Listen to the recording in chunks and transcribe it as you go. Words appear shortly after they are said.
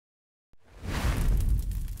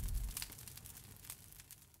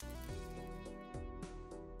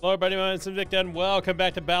Hello everybody, my name is Sinvicta and welcome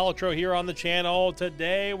back to Balatro here on the channel.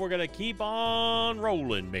 Today we're going to keep on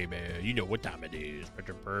rolling, baby. You know what time it is.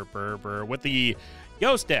 With the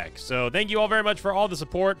Ghost deck. So thank you all very much for all the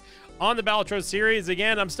support on the Balatro series.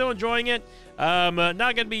 Again, I'm still enjoying it. Not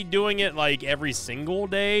going to be doing it like every single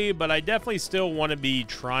day, but I definitely still want to be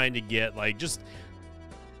trying to get like just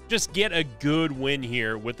get a good win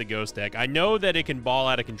here with the Ghost deck. I know that it can ball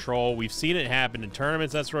out of control. We've seen it happen in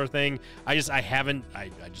tournaments, that sort of thing. I just haven't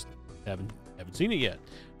seen it yet.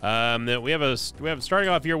 We have starting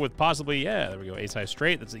off here with possibly, yeah, there we go, ace high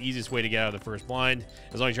straight. That's the easiest way to get out of the first blind.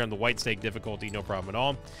 As long as you're on the white stake difficulty, no problem at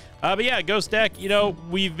all. But yeah, Ghost deck, you know,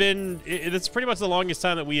 it's pretty much the longest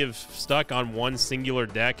time that we have stuck on one singular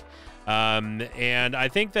deck. And I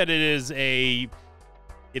think that it is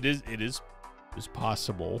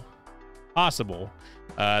possible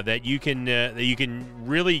that you can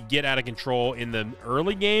really get out of control in the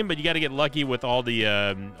early game, but you got to get lucky with all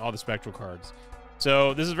the spectral cards.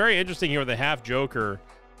 So this is very interesting here with the half Joker,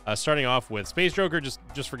 starting off with Space Joker.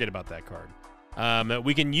 Just forget about that card.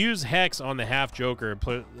 We can use Hex on the half Joker.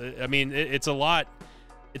 I mean, it's a lot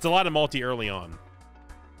of multi early on.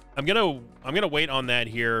 I'm gonna wait on that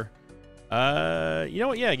here. You know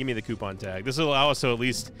what? Yeah, give me the coupon tag. This will allow us to at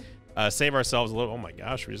least save ourselves a little. Oh my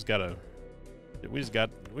gosh, we just got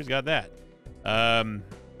that.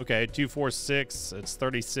 Okay, 2, 4, 6. It's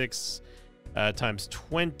 36 times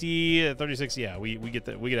 20. 36. Yeah, we get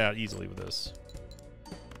that. We get out easily with this.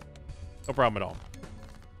 No problem at all.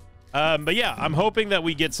 But yeah, I'm hoping that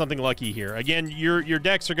we get something lucky here. Again, your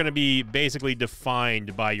decks are going to be basically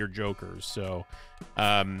defined by your jokers. So,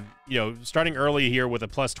 you know, starting early here with a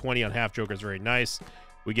plus 20 on half Joker is very nice.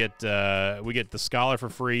 We get the Scholar for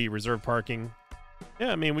free, reserve parking.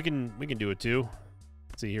 Yeah, I mean we can do it too.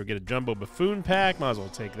 Let's see here, get a Jumbo Buffoon pack. Might as well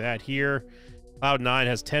take that here. Cloud9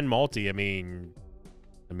 has 10 multi. I mean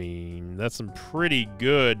that's some pretty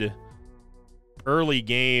good early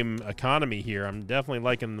game economy here. I'm definitely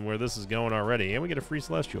liking where this is going already. And we get a free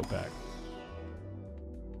Celestial pack.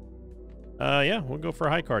 Yeah, we'll go for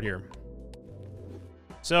a high card here.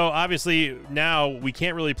 So obviously now we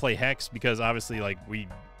can't really play Hex because obviously like we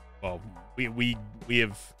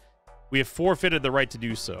have forfeited the right to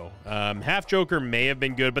do so. Half Joker may have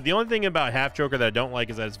been good, but the only thing about half Joker that I don't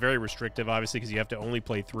like is that it's very restrictive, obviously, because you have to only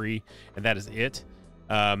play 3, and that is it.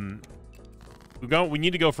 We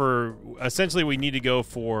need to go for essentially we need to go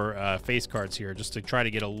for face cards here just to try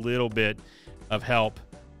to get a little bit of help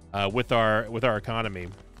with our economy.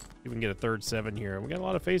 We can get a third 7 here. We got a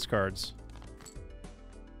lot of face cards.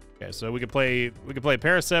 Okay, so we could play a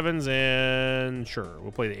pair of 7s, and sure,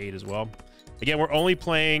 we'll play the 8 as well. Again, we're only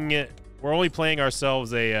playing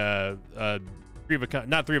ourselves a 3 of a kind,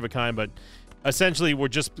 not 3 of a kind, but essentially we're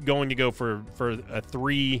just going to go for a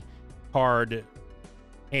 3 card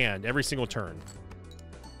hand every single turn.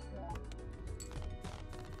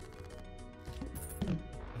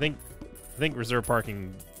 I think reserve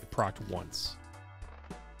parking procced once.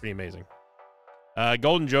 Pretty amazing.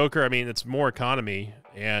 Golden Joker, I mean, it's more economy.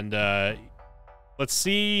 And let's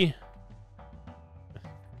see.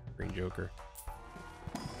 Green Joker.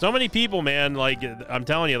 So many people, man, like I'm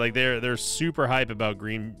telling you, like they're super hype about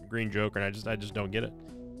green Joker, and I just don't get it.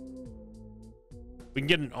 We can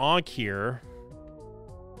get an Ankh here.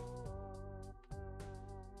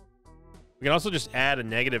 We can also just add a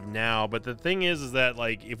negative now, but the thing is that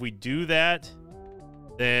like if we do that,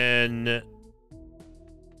 then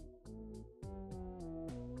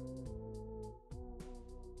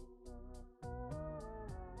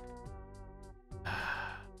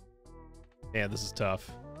man, this is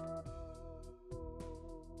tough.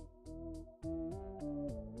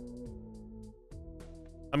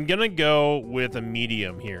 I'm gonna go with a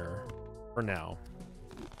medium here for now.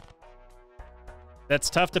 That's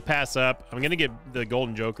tough to pass up. I'm gonna get the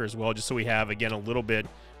Golden Joker as well, just so we have again a little bit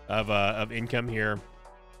of income here.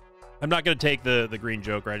 I'm not gonna take the Green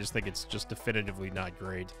Joker. I just think it's just definitively not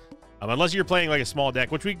great, unless you're playing like a small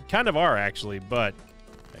deck, which we kind of are actually. But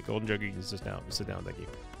yeah, Golden Joker, you can sit down. Sit down, thank you.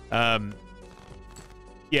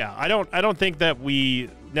 Yeah, I don't think that we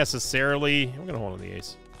necessarily. I'm gonna hold on the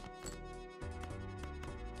ace.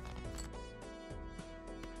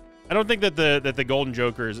 I don't think that the Golden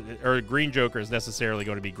Joker or Green Joker is necessarily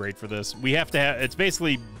going to be great for this. We have to have. It's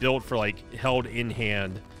basically built for like held in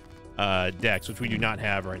hand decks, which we do not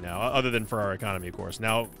have right now, other than for our economy, of course.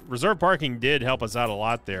 Now, reserve parking did help us out a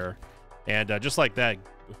lot there, and just like that.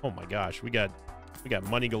 Oh my gosh, we got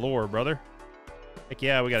money galore, brother. Heck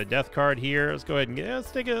yeah, we got a death card here. Let's go ahead and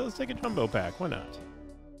let's take a jumbo pack. Why not?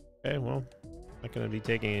 Okay, well, not going to be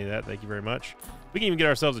taking any of that. Thank you very much. We can even get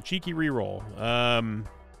ourselves a cheeky reroll.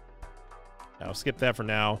 I'll skip that for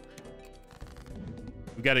now.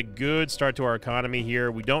 We've got a good start to our economy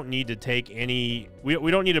here. We don't need to take any...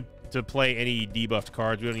 We don't need to play any debuffed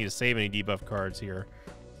cards. We don't need to save any debuffed cards here.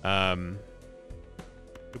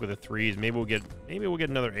 Look with the threes. Maybe we'll get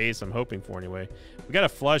another ace. I'm hoping for anyway. We got a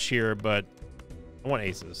flush here, but I want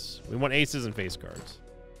aces. We want aces and face cards.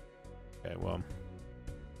 Okay, well,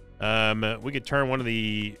 we could turn one of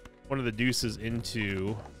the deuces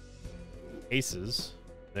into aces.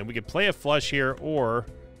 Then we could play a flush here, or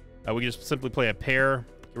we could just simply play a pair.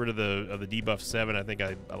 Get rid of the debuff 7. I think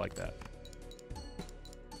I like that.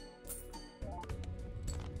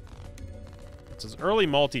 So this early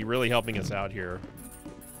multi really helping us out here.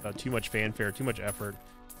 Too much fanfare, too much effort.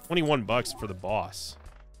 21 bucks for the boss.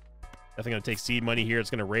 Definitely going to take seed money here. It's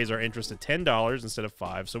going to raise our interest to $10 instead of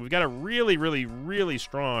 5. So we've got a really, really, really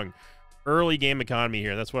strong early game economy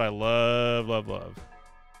here. That's what I love, love, love.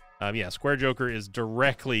 Yeah, Square Joker is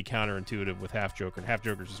directly counterintuitive with Half Joker, and Half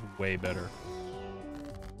Joker is just way better.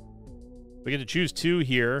 We get to choose 2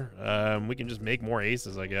 here. We can just make more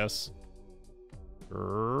aces, I guess.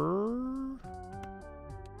 Go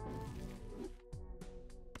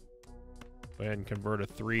ahead and convert a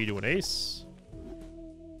 3 to an ace.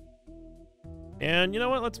 And you know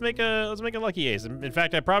what? Let's make a lucky ace. In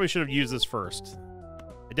fact, I probably should have used this first.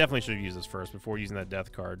 I definitely should have used this first before using that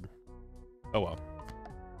death card. Oh well.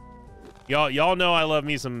 Y'all know I love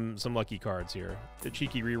me some lucky cards here. The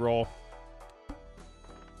cheeky reroll.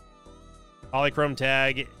 Polychrome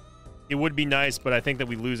tag. It would be nice, but I think that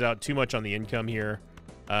we lose out too much on the income here.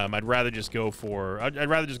 I'd rather just go for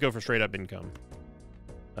straight up income.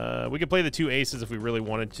 We could play the 2 aces if we really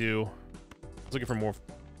wanted to. I was looking for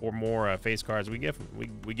more face cards. We get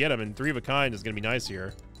them, and 3 of a kind is gonna be nice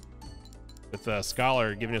here. With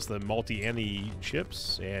Scholar giving us the multi and the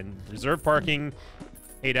chips, and reserve parking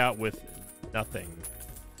paid out with nothing.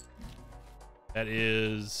 That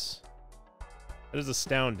is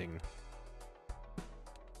astounding.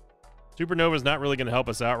 Supernova is not really going to help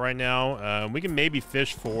us out right now. We can maybe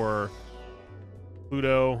fish for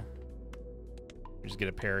Pluto. Just get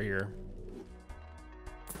a pair here.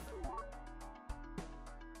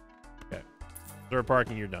 Okay. Reserve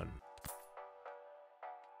parking, you're done.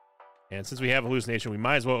 And since we have hallucination, we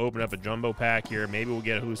might as well open up a jumbo pack here. Maybe we'll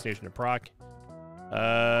get a hallucination to proc.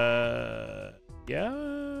 Yeah.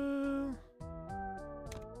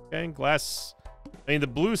 Okay, glass. I mean, the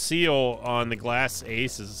blue seal on the glass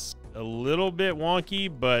ace is a little bit wonky,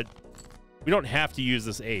 but we don't have to use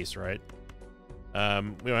this ace, right? We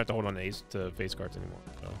don't have to hold on to ace to face cards anymore.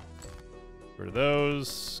 So get rid of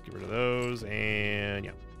those, and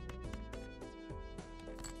yeah.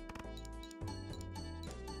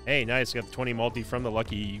 Hey, nice. Got the 20 multi from the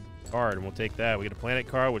lucky card, and we'll take that. We get a planet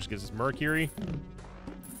card, which gives us Mercury.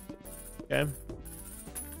 Okay.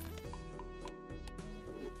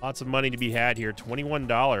 Lots of money to be had here.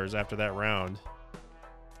 $21 after that round.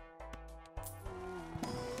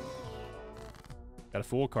 Got a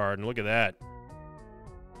Fool card, and look at that.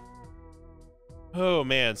 Oh,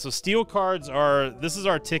 man. So steel cards are... This is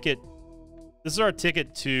our ticket. This is our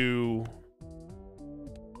ticket to...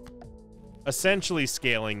 essentially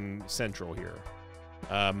scaling Central here.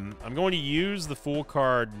 I'm going to use the Fool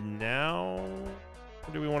card now.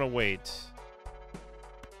 Or do we want to wait?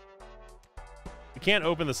 We can't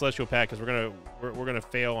open the Celestial Pack because we're gonna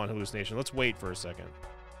fail on hallucination. Let's wait for a second.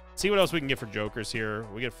 See what else we can get for jokers here.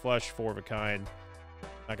 We get flush, 4 of a kind.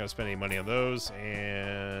 Not gonna spend any money on those,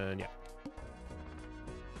 and yeah.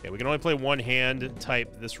 Okay, we can only play 1 hand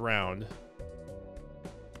type this round.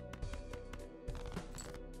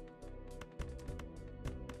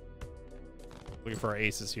 Looking for our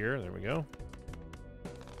aces here. There we go.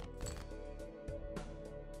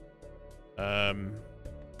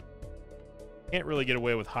 Can't really get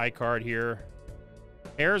away with high card here.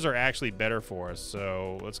 Pairs are actually better for us,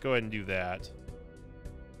 so let's go ahead and do that.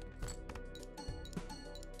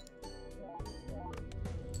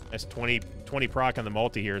 That's 20 proc on the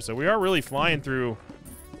multi here, so we are really flying through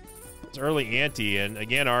this early ante, and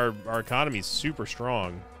again, our economy is super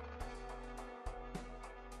strong.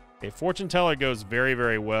 Okay, Fortune Teller goes very,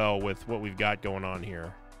 very well with what we've got going on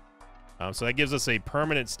here. So that gives us a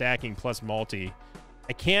permanent stacking plus multi.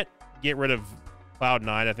 I can't get rid of Cloud9.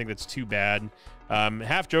 I think that's too bad.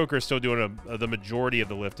 Half Joker is still doing the majority of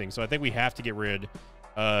the lifting, so I think we have to get rid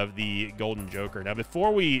of the Golden Joker. Now,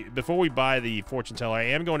 before we buy the Fortune Teller, I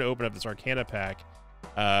am going to open up this Arcana pack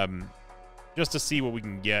just to see what we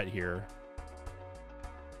can get here.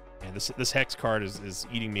 And this Hex card is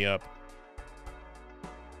eating me up.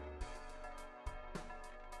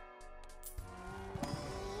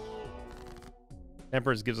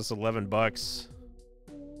 Emperors gives us 11 bucks.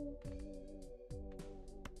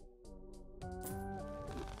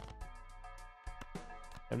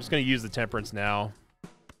 just going to use the temperance now.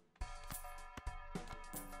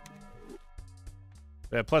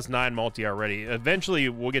 We have +9 multi already. Eventually,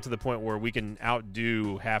 we'll get to the point where we can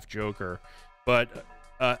outdo half Joker. But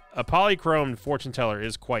a polychrome fortune teller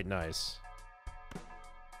is quite nice.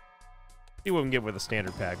 See what we can get with a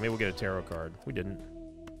standard pack. Maybe we'll get a tarot card. We didn't.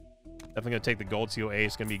 Definitely going to take the gold seal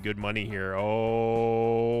ace. Going to be good money here.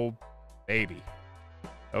 Oh, baby.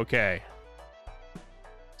 Okay.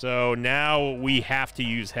 So now we have to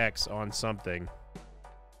use Hex on something.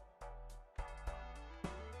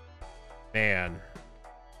 Man.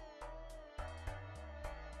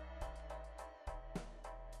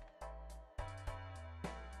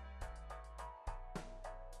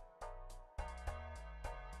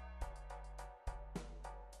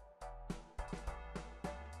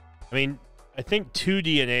 I mean, I think 2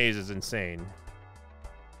 DNAs is insane.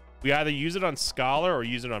 We either use it on Scholar or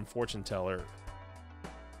use it on Fortune Teller.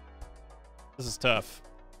 This is tough.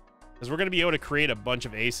 Because we're going to be able to create a bunch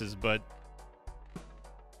of aces, but...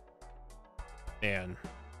 Man.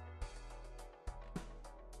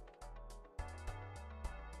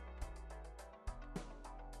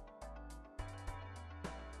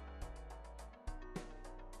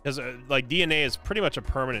 Because, like, DNA is pretty much a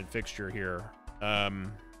permanent fixture here.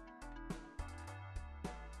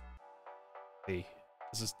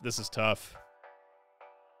 This is tough.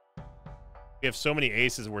 We have so many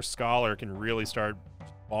aces where Scholar can really start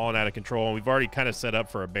falling out of control, and we've already kind of set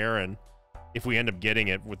up for a Baron if we end up getting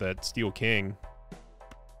it with that Steel King.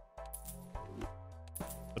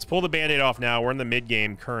 Let's pull the Band-Aid off now. We're in the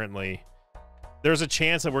mid-game currently. There's a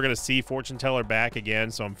chance that we're going to see Fortune Teller back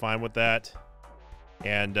again, so I'm fine with that.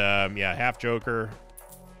 And, yeah, half Joker.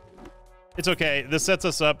 It's okay. This sets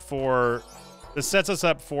us up for... This sets us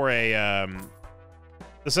up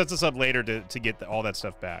later to get all that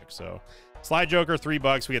stuff back. So, Slide Joker,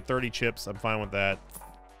 $3. We get 30 chips. I'm fine with that.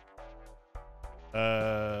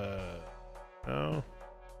 No. I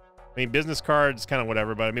mean, business cards, kind of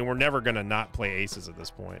whatever. But I mean, we're never gonna not play aces at this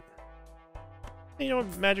point. You know,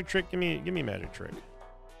 Magic Trick. Give me Magic Trick.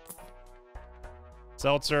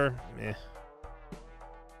 Seltzer, eh. A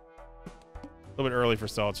little bit early for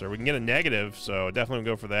Seltzer. We can get a negative, so definitely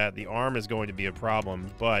go for that. The arm is going to be a problem,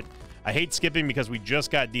 but I hate skipping because we just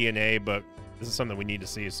got DNA, but this is something we need to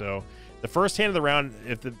see. So the first hand of the round,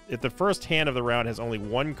 if the first hand of the round has only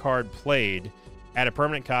 1 card played, add a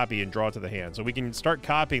permanent copy and draw it to the hand. So we can start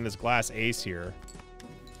copying this glass ace here.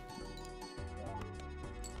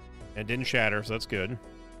 And it didn't shatter, so that's good.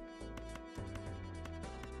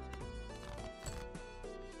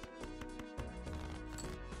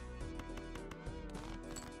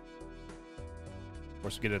 Of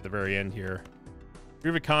course, we get it at the very end here. Three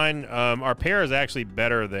of a kind. Our pair is actually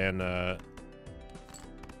better than the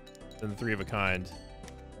three of a kind.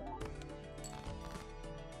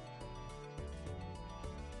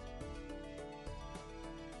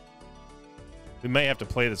 We may have to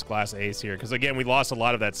play this glass ace here because again, we lost a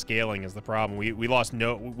lot of that scaling is the problem. We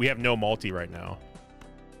have no multi right now.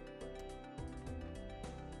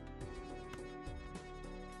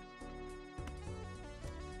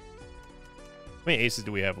 How many aces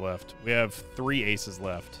do we have left? We have 3 aces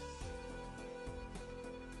left.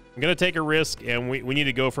 I'm gonna take a risk, and we need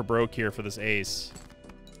to go for broke here for this ace.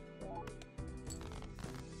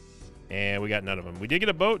 And we got none of them. We did get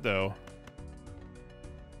a boat, though.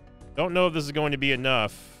 Don't know if this is going to be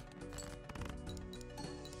enough.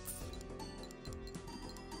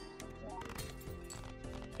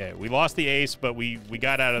 Okay, we lost the ace, but we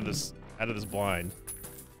got out of this blind.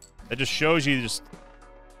 That just shows you just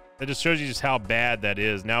how bad that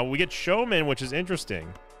is. Now we get Showman, which is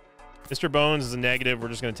interesting. Mr. Bones is a negative. We're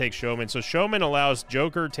just going to take Showman. So Showman allows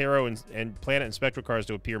Joker, Tarot, and Planet and Spectral cards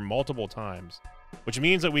to appear multiple times, which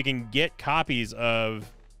means that we can get copies of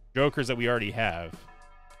Jokers that we already have.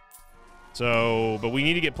 So, but we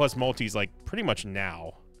need to get plus multis like pretty much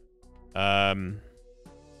now. Can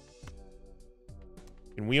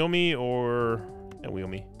wheel me or can't wheel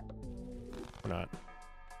me or not?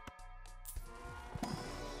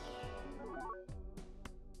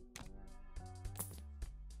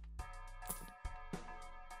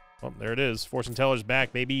 Well, there it is. Fortune Teller's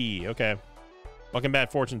back, baby. Okay. Welcome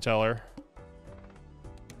back, Fortune Teller.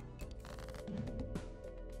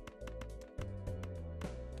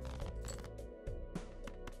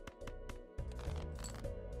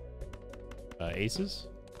 Aces?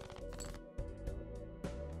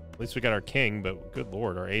 At least we got our king, but good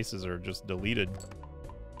lord, our aces are just deleted.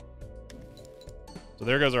 So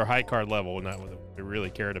there goes our high card level. Not that we really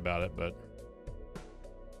cared about it, but...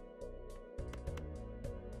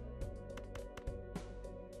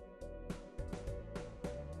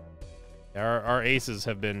 Our aces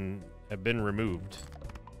have been removed.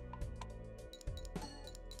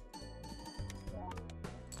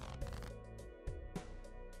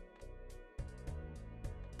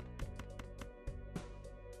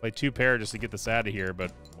 Play 2 pair just to get this out of here,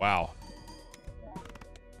 but wow.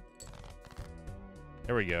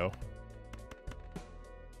 There we go.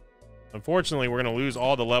 Unfortunately, we're going to lose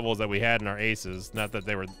all the levels that we had in our aces. Not that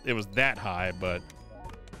it was that high, but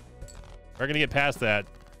we're going to get past that.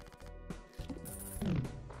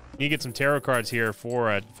 You need to get some tarot cards here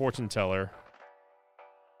for a fortune teller.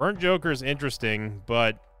 Burnt Joker is interesting,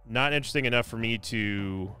 but not interesting enough for me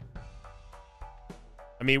to...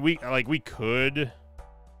 I mean, we could,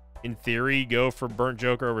 in theory, go for Burnt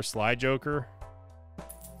Joker over Sly Joker.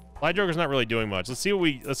 Sly Joker's not really doing much. Let's see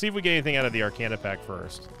if we get anything out of the Arcana pack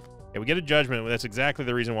first. Yeah, we get a Judgment. That's exactly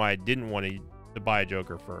the reason why I didn't want to buy a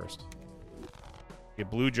Joker first.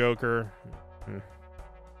 Get Blue Joker.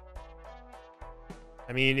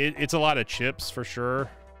 I mean, it's a lot of chips for sure.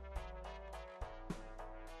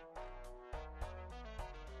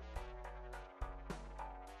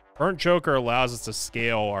 Burnt Joker allows us to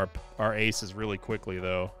scale our aces really quickly,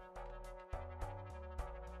 though.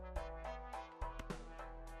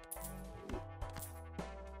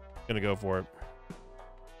 Gonna go for it.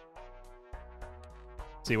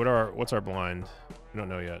 See what's our blind? We don't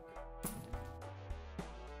know yet.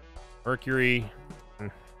 Mercury.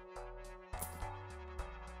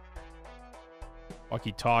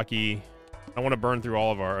 Walkie talkie. I want to burn through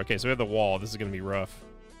all of our... Okay, so we have the wall. This is gonna be rough.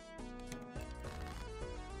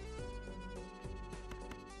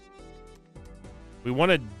 We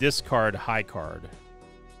want to discard high card.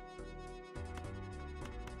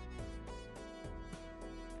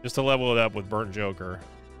 Just to level it up with Burnt Joker.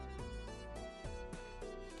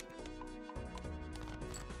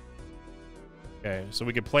 Okay, so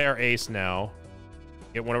we can play our ace now.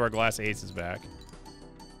 Get one of our glass aces back.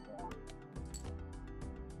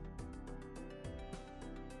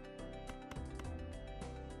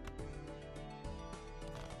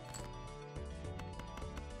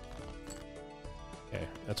 Okay,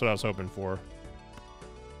 that's what I was hoping for.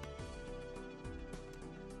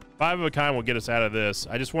 5 of a kind will get us out of this.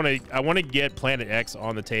 I want to get Planet X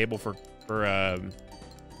on the table for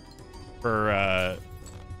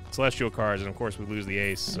celestial cards, and of course we lose the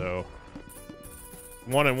ace. So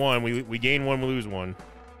 1 and 1, we gain 1, we lose 1.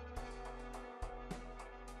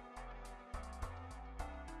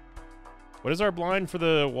 What is our blind for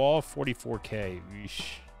the wall? 44K. Eesh.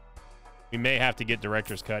 We may have to get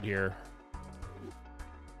director's cut here.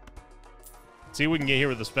 See what we can get here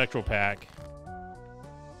with the spectral pack.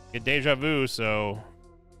 Get deja vu, so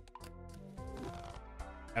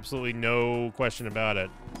absolutely no question about it.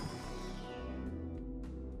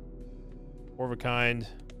 4 of a kind.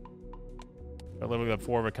 Got a little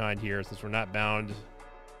 4 of a kind here, since we're not bound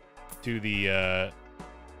to the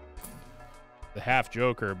half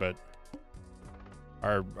Joker, but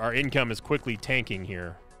our income is quickly tanking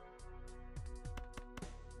here.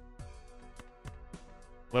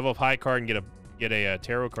 Level of high card and get a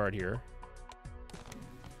tarot card here.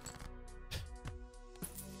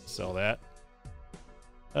 Sell that.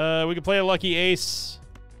 We could play a lucky ace.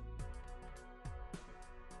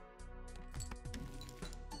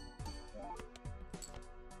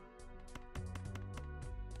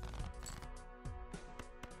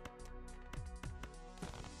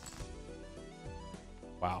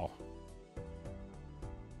 Wow.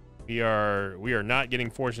 We are not getting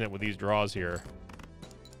fortunate with these draws here.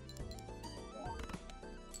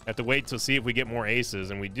 Have to wait to see if we get more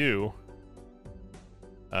aces, and we do.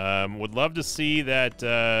 Would love to see that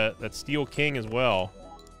that Steel King as well.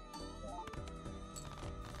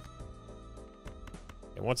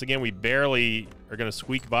 And once again, we barely are going to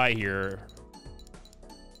squeak by here.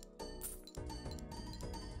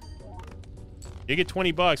 Did get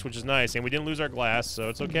 20 bucks, which is nice, and we didn't lose our glass, so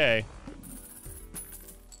it's okay.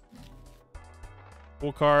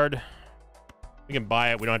 Full card. We can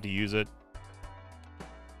buy it. We don't have to use it.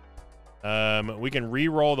 We can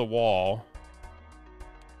re-roll the wall.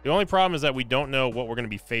 The only problem is that we don't know what we're going to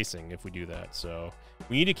be facing if we do that. So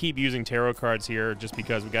we need to keep using tarot cards here just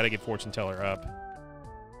because we got to get Fortune Teller up.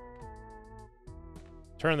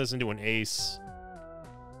 Turn this into an ace.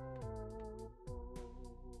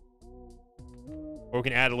 Or we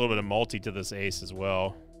can add a little bit of multi to this ace as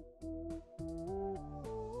well.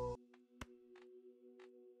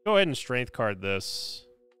 Go ahead and strength card this.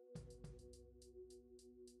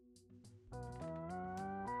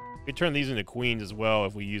 We can turn these into queens as well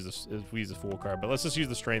if we use the full card, but let's just use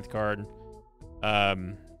the strength card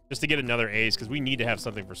just to get another ace because we need to have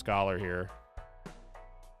something for Scholar here.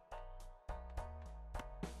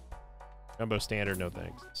 Jumbo standard, no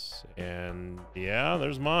thanks. And yeah,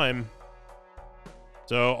 there's mime.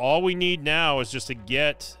 So all we need now is just to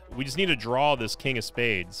get... We just need to draw this king of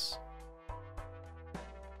spades.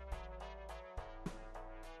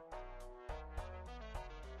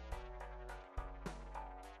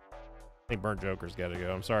 I think Burnt Joker's got to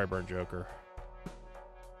go. I'm sorry, Burnt Joker.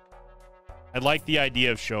 I like the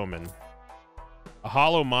idea of Showman. A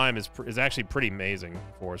hollow mime is actually pretty amazing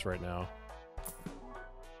for us right now.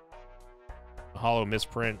 A hollow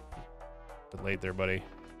misprint. Bit late there, buddy.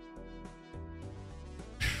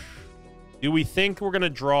 Do we think we're gonna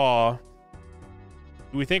draw?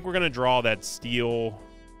 Do we think we're gonna draw that steel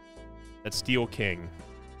king?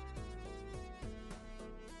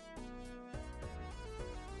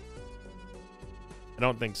 I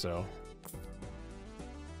don't think so.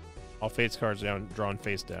 All face cards down, drawn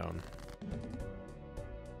face down.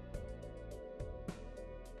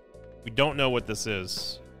 We don't know what this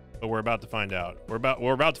is, but we're about to find out. We're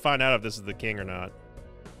about to find out if this is the king or not.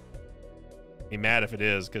 Be mad if it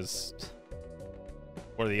is, because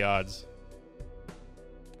what are the odds?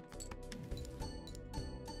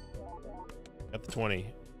 At the 20.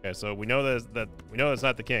 Okay, so we know that we know it's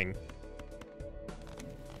not the king.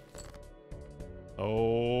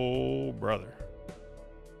 Oh, brother.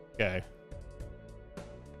 Okay.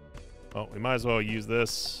 Well, we might as well use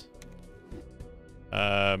this.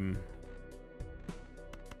 Yeah,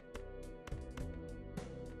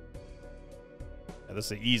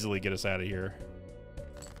 this will easily get us out of here.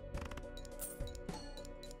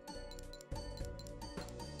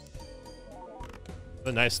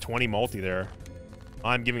 A nice 20 multi there.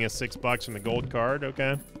 I'm giving us $6 from the gold card.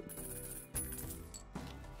 Okay.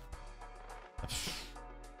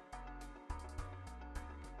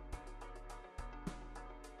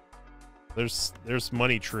 There's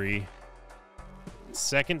Money Tree.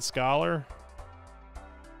 Second Scholar.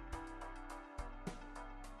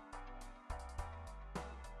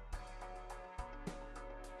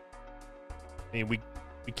 I mean, we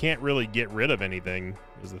can't really get rid of anything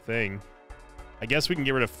is the thing. I guess we can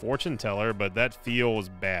get rid of Fortune Teller, but that feels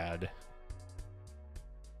bad.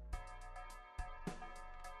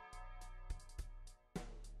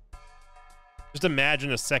 Just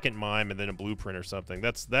imagine a second mime and then a blueprint or something.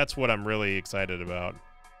 That's what I'm really excited about.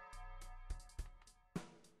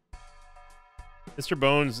 Mr.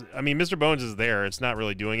 Bones, I mean, Mr. Bones is there. It's not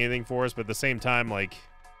really doing anything for us, but at the same time, like,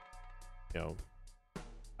 you know,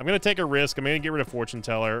 I'm going to take a risk. I'm going to get rid of Fortune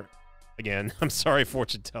Teller. Again, I'm sorry,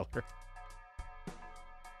 Fortune Teller.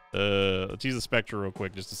 Let's use the Spectre real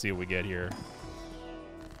quick just to see what we get here.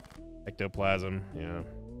 Ectoplasm, yeah.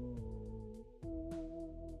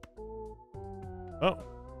 Oh,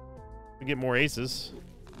 we get more aces.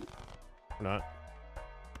 Or not.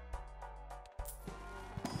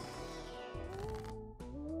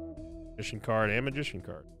 Magician card and Magician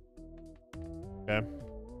card. Okay.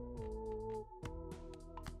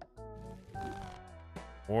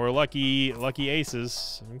 More lucky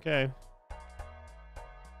aces. Okay.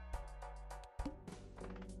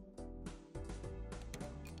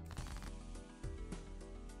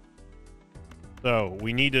 So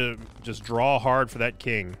we need to just draw hard for that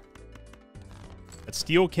king. That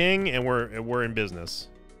steel king, and we're in business.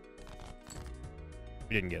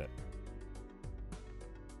 We didn't get it.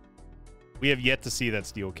 We have yet to see that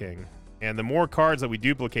steel king, and the more cards that we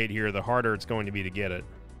duplicate here, the harder it's going to be to get it.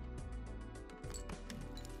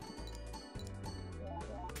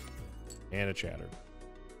 And a chatter.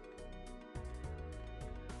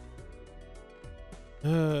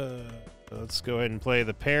 Let's go ahead and play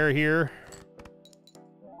the pair here.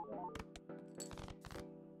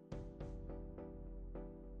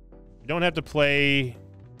 We don't have to play.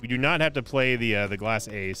 We do not have to play the glass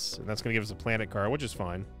ace, and that's going to give us a planet card, which is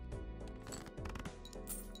fine.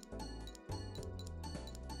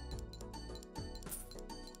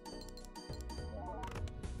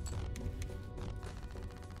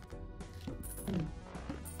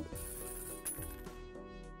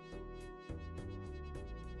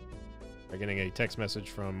 We're getting a text message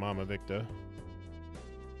from Mama Victa.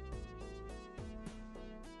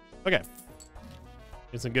 Okay.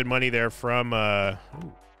 Get some good money there from,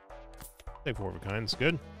 say 4 of a kind. It's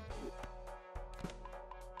good.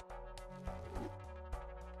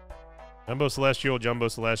 Jumbo Celestial, Jumbo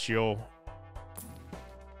Celestial.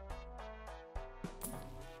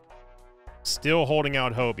 Still holding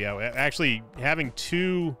out hope. Yeah, actually having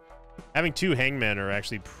two hangmen are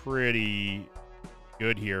actually pretty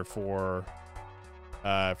good here for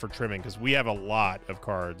trimming, because we have a lot of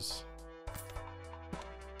cards.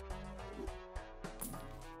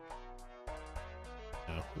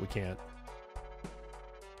 No, we can't.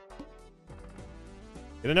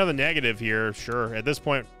 Get another negative here, sure. At this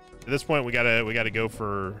point we gotta go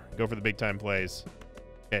for the big time plays.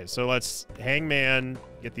 Okay, so let's Hangman,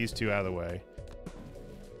 get these two out of the way.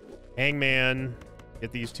 Hangman,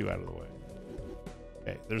 get these two out of the way.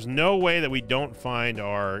 Okay, there's no way that we don't find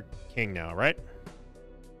our king now, right?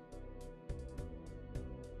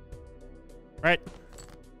 Right?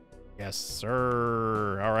 Yes,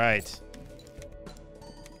 sir. All right.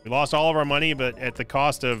 We lost all of our money, but at the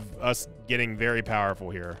cost of us getting very powerful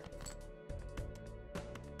here.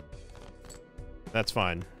 That's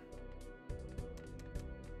fine.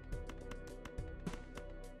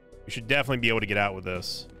 We should definitely be able to get out with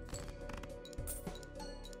this.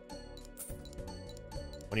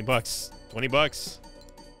 20 bucks. 20 bucks.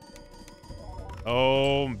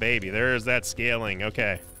 Oh, baby. There's that scaling.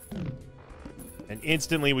 Okay. And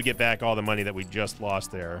instantly we get back all the money that we just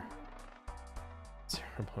lost there.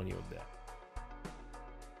 Ceremonial debt.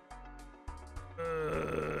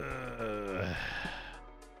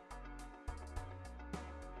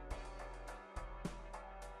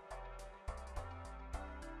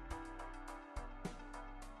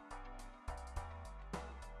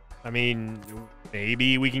 I mean,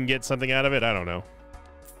 maybe we can get something out of it. I don't know.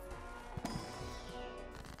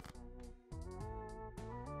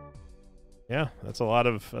 Yeah, that's a lot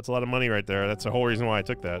of money right there. That's the whole reason why I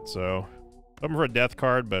took that. So, hoping for a death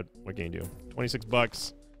card, but what can you do? 26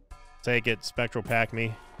 bucks. Take it. Spectral pack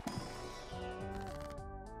me.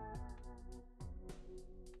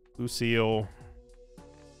 Lucille.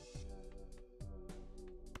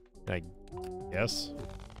 I guess.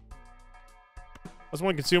 Plus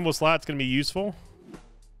one consumable slot's gonna be useful.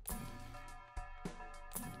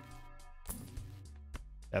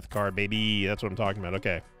 Death card, baby. That's what I'm talking about.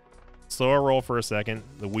 Okay. Slower roll for a second.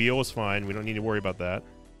 The wheel is fine. We don't need to worry about that.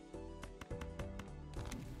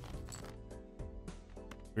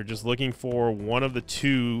 We're just looking for one of the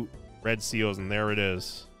two red seals, and there it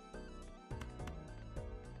is.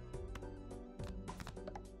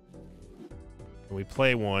 And we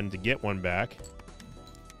play one to get one back.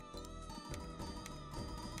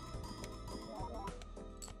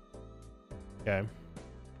 Okay.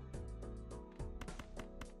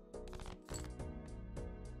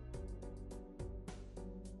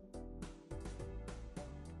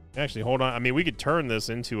 Actually, hold on. I mean, we could turn this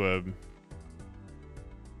into a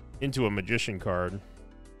magician card.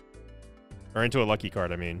 Or into a lucky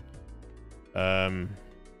card, I mean. Get a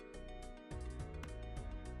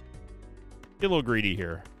little greedy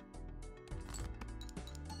here.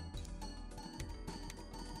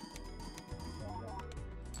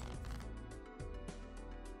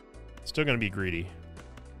 Still gonna be greedy.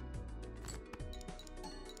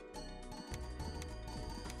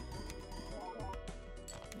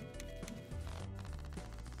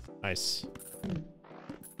 Nice.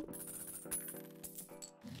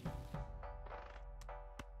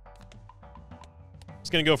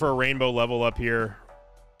 Just gonna go for a rainbow level up here,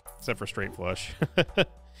 except for straight flush.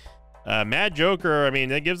 Mad Joker. I mean,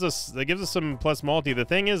 that gives us some plus multi. The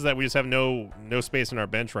thing is that we just have no space in our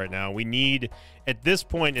bench right now. We need, at this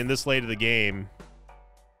point in this late of the game,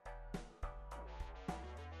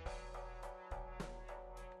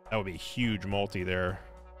 that would be huge multi there.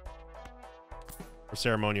 For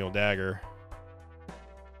ceremonial dagger.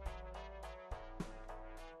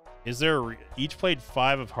 Is there each played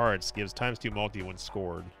 5 of hearts gives ×2 multi when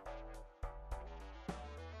scored.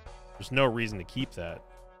 There's no reason to keep that.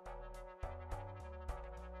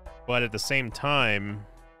 But at the same time,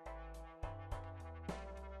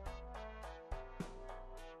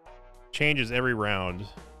 changes every round.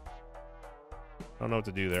 I don't know what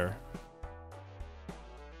to do there.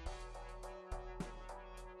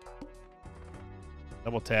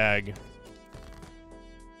 Double tag.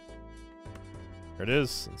 There it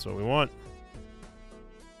is. That's what we want.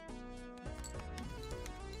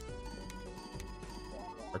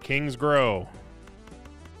 Our kings grow.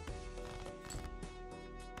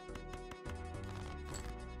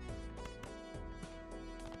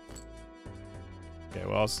 Okay,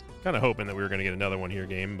 well, I was kind of hoping that we were going to get another one here,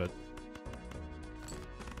 game, but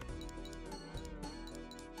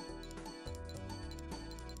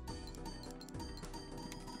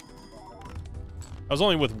I was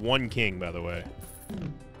only with one king, by the way.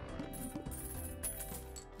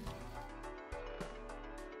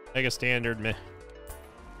 Mega standard, meh.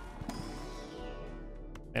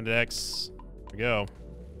 And X. There we go.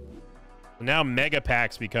 So now mega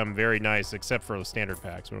packs become very nice, except for the standard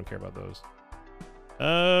packs. We don't care about those.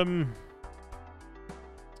 I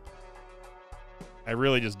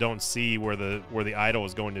really just don't see where the idol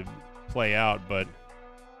is going to play out, but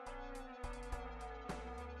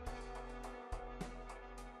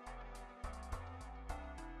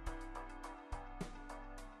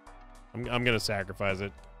I'm gonna sacrifice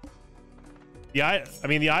it. I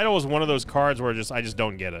mean, the idol is one of those cards where I just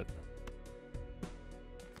don't get it.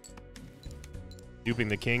 Duping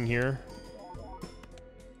the king here.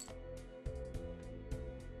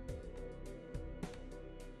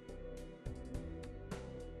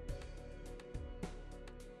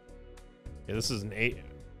 Yeah, this is an 8.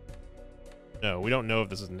 No, we don't know if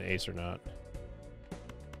this is an ace or not.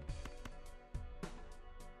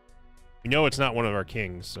 We know it's not one of our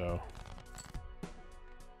kings, so.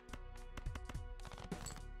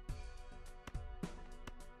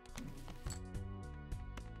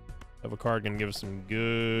 Have a card can give us some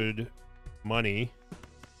good money.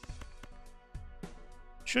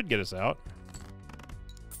 Should get us out.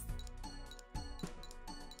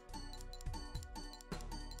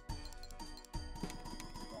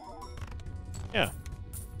 Yeah.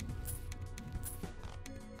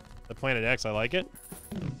 The Planet X, I like it.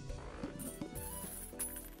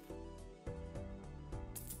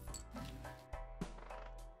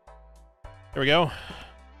 There we go.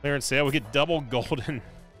 Clearance sale. We get double golden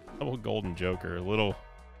joker. A little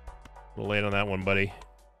late on that one, buddy.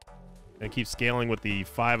 Gonna keep scaling with the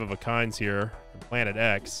 5 of a kinds here. Planet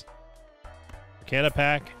X. Arcana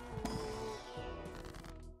pack.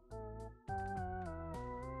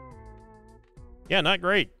 Yeah, not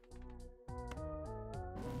great.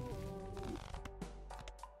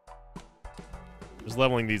 Just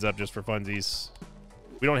leveling these up just for funsies.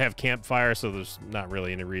 We don't have campfire, so there's not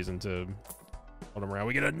really any reason to hold them around.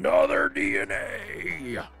 We get another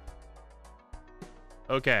DNA.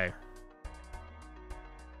 Okay.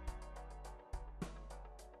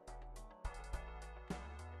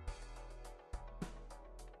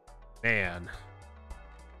 Man.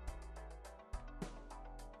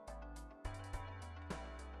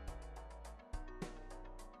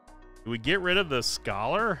 Do we get rid of the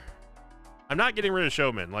scholar? I'm not getting rid of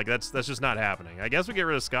Showman. Like, that's just not happening. I guess we get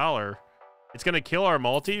rid of scholar. It's going to kill our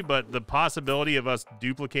multi, but the possibility of us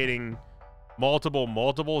duplicating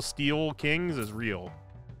multiple steel kings is real.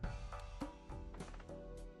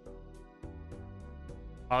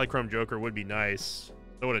 Polychrome Joker would be nice.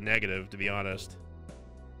 So would a negative, to be honest.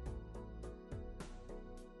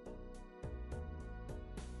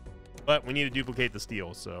 But we need to duplicate the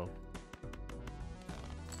steel, so.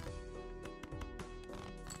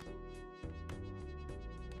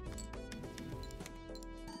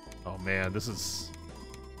 Oh man, this is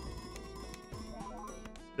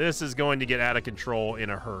going to get out of control in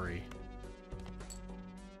a hurry.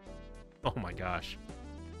 Oh my gosh.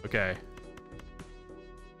 Okay.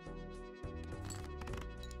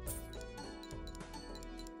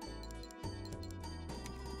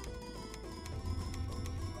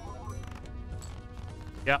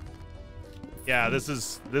 Yep. Yeah, this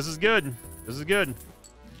is good. This is good.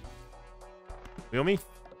 Feel me?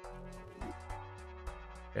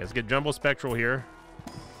 Okay, let's get Jumbo Spectral here.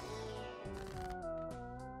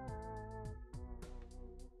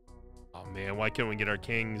 Oh man, why can't we get our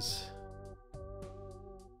kings?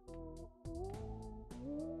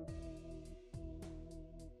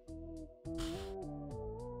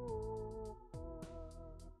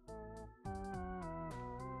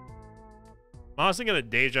 I'm honestly gonna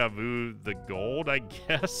deja vu the gold, I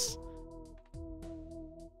guess.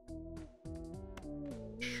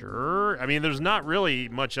 Sure. I mean, there's not really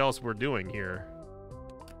much else we're doing here.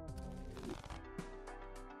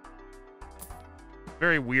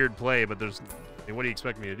 Very weird play, but there's... I mean, what do you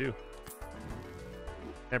expect me to do?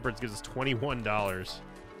 Temperance gives us $21.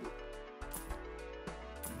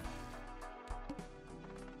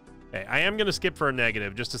 Okay, I am going to skip for a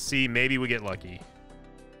negative just to see maybe we get lucky.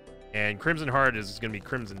 And Crimson Heart is going to be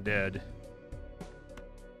Crimson Dead.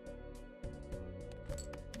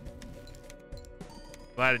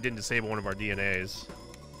 Glad it didn't disable one of our DNAs.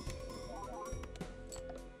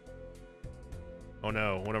 Oh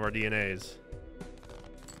no, one of our DNAs.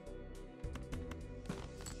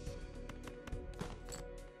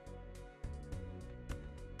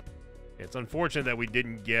 It's unfortunate that we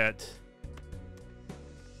didn't get...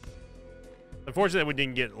 Unfortunate that we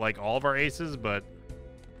didn't get, like, all of our aces, but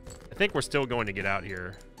I think we're still going to get out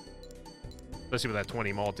here. Especially with that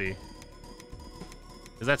 20 multi.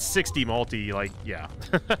 Because that's 60 multi, like, yeah.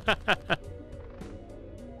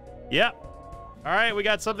 Yep. All right, we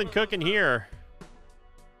got something cooking here.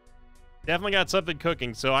 Definitely got something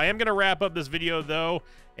cooking. So I am going to wrap up this video, though,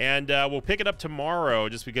 and we'll pick it up tomorrow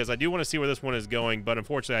just because I do want to see where this one is going. But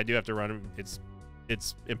unfortunately, I do have to run. It's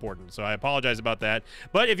important, so I apologize about that.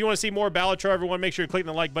 But if you want to see more Balatro, everyone, make sure you click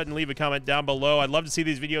the like button, leave a comment down below. I'd love to see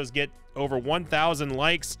these videos get over 1,000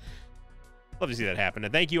 likes. Love to see that happen.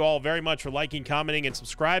 And thank you all very much for liking, commenting, and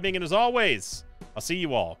subscribing. And as always, I'll see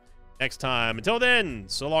you all next time. Until then,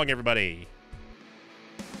 so long, everybody.